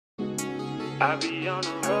I be on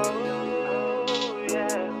the road, yeah.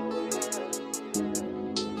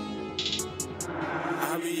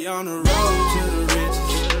 I be on the road to the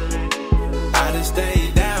riches. I done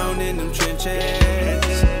stayed down in them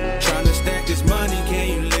trenches, trying to stack this money.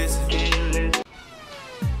 Can you listen?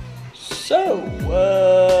 So,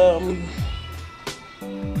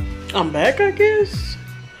 I'm back, I guess.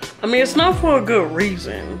 I mean, it's not for a good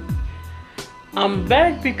reason. I'm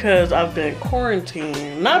back because I've been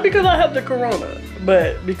quarantined. Not because I have the corona,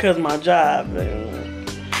 but because my job.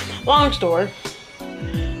 Long story.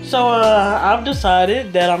 So, I've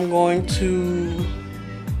decided that I'm going to,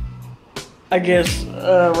 I guess,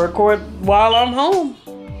 record while I'm home.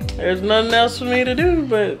 There's nothing else for me to do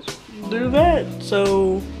but do that.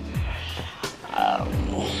 So,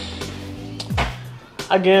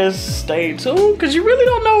 I guess stay tuned, because you really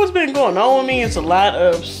don't know what's been going on with me. It's a lot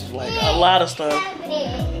of stuff.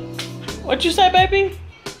 What you say, baby?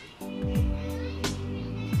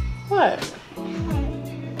 What?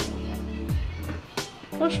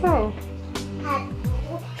 What's wrong?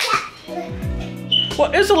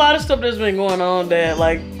 Well, it's a lot of stuff that's been going on that,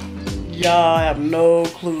 like, y'all have no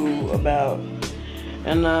clue about.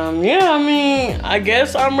 And yeah, I mean, I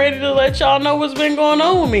guess I'm ready to let y'all know what's been going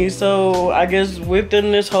on with me. So I guess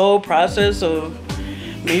within this whole process of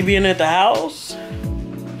me being at the house,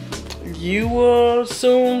 you will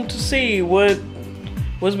soon to see what's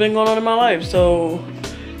been going on in my life. So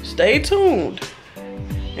stay tuned,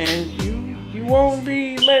 and you won't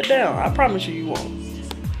be let down. I promise you, you won't.